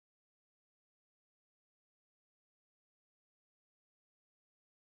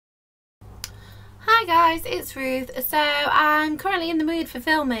Hi guys, it's Ruth. So I'm currently in the mood for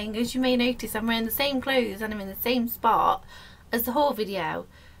filming. As you may notice, I'm wearing the same clothes and I'm in the same spot as the haul video.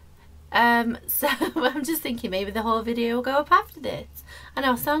 So I'm just thinking maybe the haul video will go up after this. I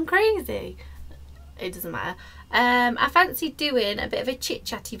know I sound crazy. It doesn't matter. I fancied doing a bit of a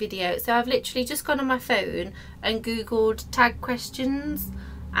chit-chatty video, so I've literally just gone on my phone and googled tag questions,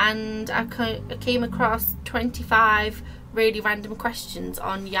 and I came across 25 really random questions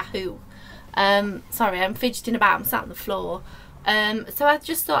on Yahoo. Sorry, I'm fidgeting about, I'm sat on the floor. So I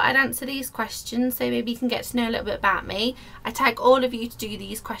just thought I'd answer these questions so maybe you can get to know a little bit about me. I tag all of you to do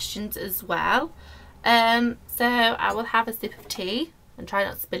these questions as well. So I will have a sip of tea and try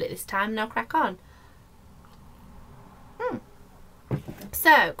not to spill it this time, and I'll crack on.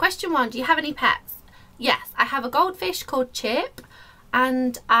 So question 1, do you have any pets? Yes, I have a goldfish called Chip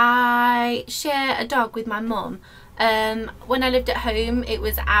and I share a dog with my mum. When I lived at home it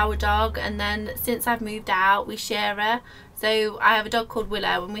was our dog, and then since I've moved out we share her. So I have a dog called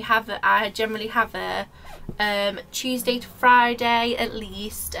Willow, and I generally have her Tuesday to Friday at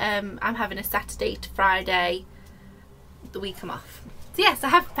least. I'm having a Saturday to Friday the week I'm off. So yes, I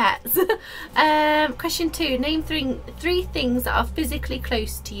have pets. Question 2, name three things that are physically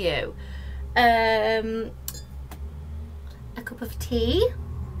close to you. A cup of tea,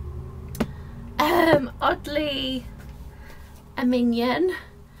 oddly a minion,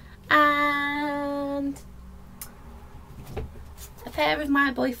 and a pair of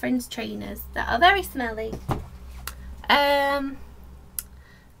my boyfriend's trainers that are very smelly.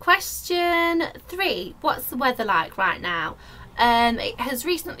 Question 3, what's the weather like right now? It has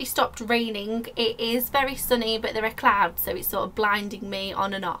recently stopped raining. It is very sunny, but there are clouds, so it's sort of blinding me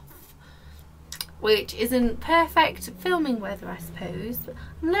on and off, which isn't perfect filming weather, I suppose, but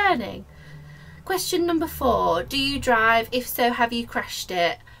I'm learning. Question number 4, do you drive? If so, have you crashed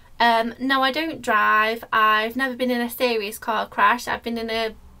it? No, I don't drive. I've never been in a serious car crash. I've been in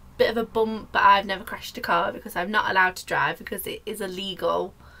a bit of a bump, but I've never crashed a car because I'm not allowed to drive, because it is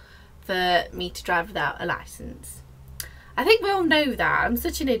illegal for me to drive without a licence. I think we all know that. I'm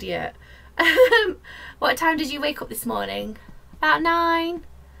such an idiot. What time did you wake up this morning? About 9.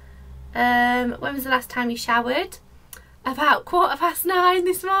 When was the last time you showered? About 9:15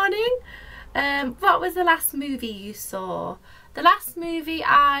 this morning. What was the last movie you saw? The last movie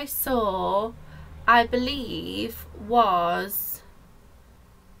I saw, I believe, was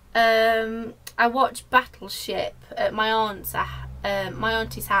I watched Battleship at my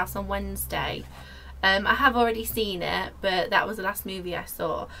auntie's house on Wednesday. I have already seen it, but that was the last movie I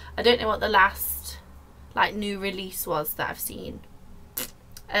saw. I don't know what the last new release was that I've seen.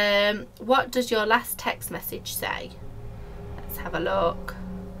 What does your last text message say? Let's have a look.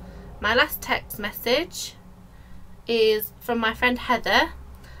 My last text message is from my friend Heather,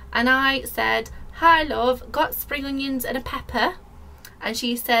 and I said, "Hi love, got spring onions and a pepper," and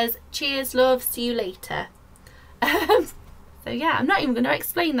she says, "Cheers love, see you later." So yeah, I'm not even going to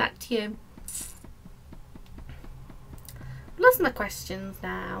explain that to you. Lost my questions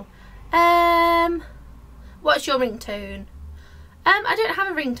now. What's your ringtone? I don't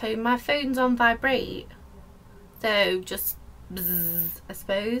have a ringtone. My phone's on vibrate, so just bzzz, I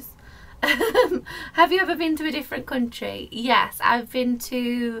suppose. Have you ever been to a different country? Yes, I've been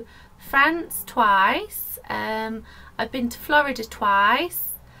to France twice. I've been to Florida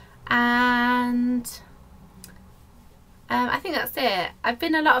twice, and I think that's it. I've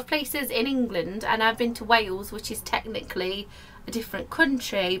been a lot of places in England, and I've been to Wales, which is technically a different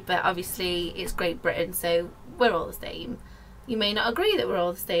country, but obviously it's Great Britain, so we're all the same. You may not agree that we're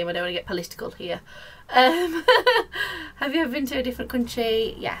all the same. I don't want to get political here. Have you ever been to a different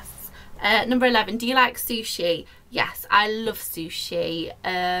country? Yes. Number 11, do you like sushi? Yes, I love sushi.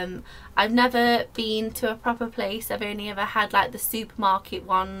 I've never been to a proper place. I've only ever had like the supermarket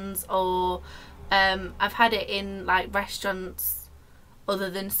ones, or I've had it in like restaurants other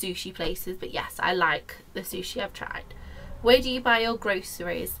than sushi places. But yes, I like the sushi I've tried. Where do you buy your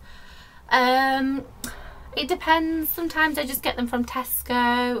groceries? It depends. Sometimes I just get them from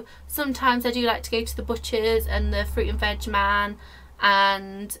Tesco. Sometimes I do like to go to the butchers and the fruit and veg man,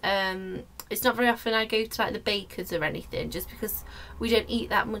 and it's not very often I go to like the bakers or anything, just because we don't eat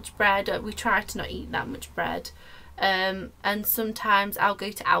that much bread, or we try to not eat that much bread. And sometimes I'll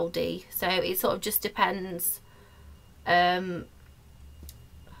go to Aldi, so it sort of just depends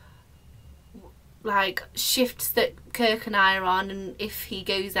like shifts that Kirk and I are on, and if he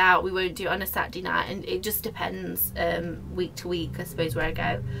goes out we won't do it on a Saturday night, and it just depends week to week, I suppose, where I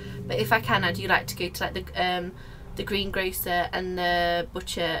go. But if I can, I do like to go to like the greengrocer and the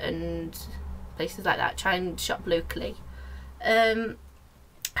butcher and places like that, try and shop locally.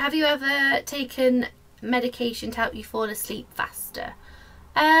 Have you ever taken medication to help you fall asleep faster?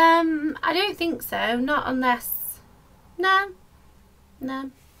 I don't think so. Not unless... No.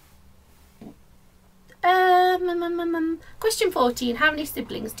 Question 14. How many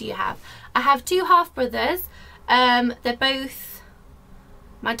siblings do you have? I have 2 half brothers. They're both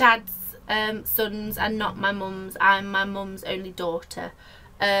my dad's sons and not my mum's. I'm my mum's only daughter.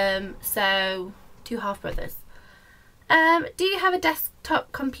 So 2 half brothers. Do you have a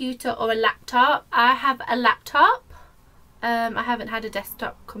desktop computer or a laptop? I have a laptop. I haven't had a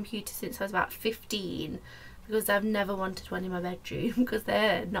desktop computer since I was about 15 because I've never wanted one in my bedroom because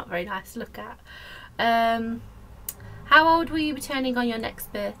they're not very nice to look at. How old will you be turning on your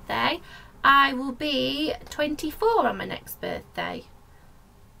next birthday? I will be 24 on my next birthday.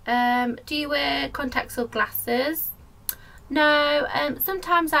 Do you wear contacts or glasses? No.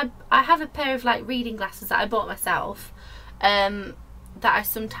 Sometimes I have a pair of like reading glasses that I bought myself that I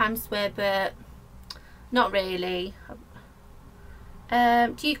sometimes wear, but not really.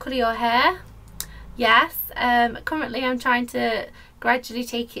 Do you colour your hair? Yes. Currently I'm trying to gradually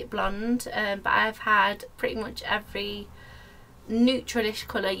take it blonde, but I've had pretty much every neutralish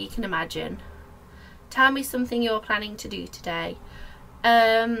colour you can imagine. Tell me something you're planning to do today.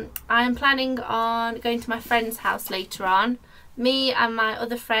 I'm planning on going to my friend's house later on. Me and my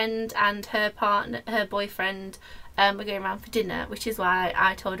other friend and her boyfriend, we're going around for dinner, which is why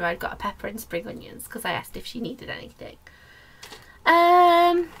I told her I'd got a pepper and spring onions, because I asked if she needed anything.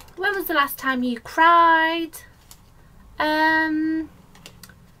 When was the last time you cried?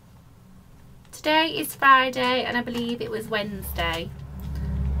 Today is Friday and I believe it was Wednesday.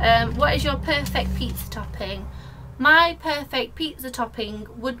 What is your perfect pizza topping? My perfect pizza topping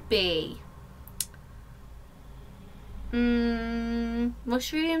would be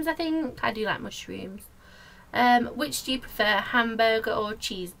mushrooms, I think. I do like mushrooms. Which do you prefer, hamburger or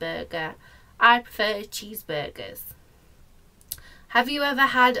cheeseburger? I prefer cheeseburgers. Have you ever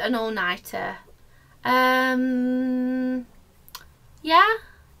had an all-nighter? Yeah.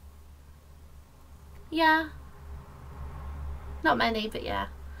 Not many, but yeah.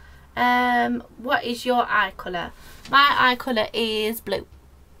 What is your eye colour? My eye colour is blue.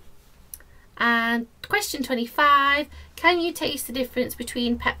 And question 25. Can you taste the difference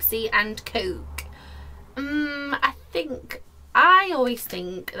between Pepsi and Coke? I always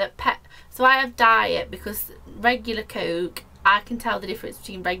think that so I have diet, because regular Coke, I can tell the difference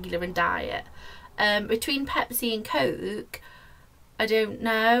between regular and diet. Between Pepsi and Coke, I don't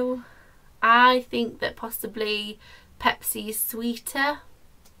know. I think that possibly Pepsi is sweeter.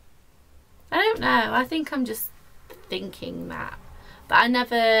 I don't know. I think I'm just thinking that. But I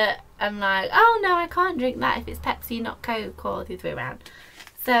never am like, oh no, I can't drink that if it's Pepsi, not Coke, or the other way around.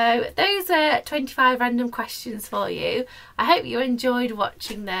 So those are 25 random questions for you. I hope you enjoyed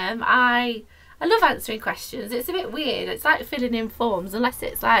watching them. I love answering questions. It's a bit weird. It's like filling in forms. Unless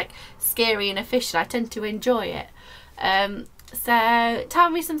it's like scary and official, I tend to enjoy it. So tell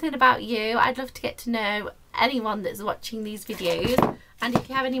me something about you. I'd love to get to know anyone that's watching these videos. And if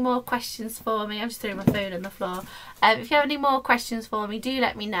you have any more questions for me, I'm just throwing my phone on the floor. If you have any more questions for me, do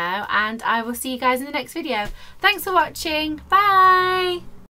let me know. And I will see you guys in the next video. Thanks for watching. Bye.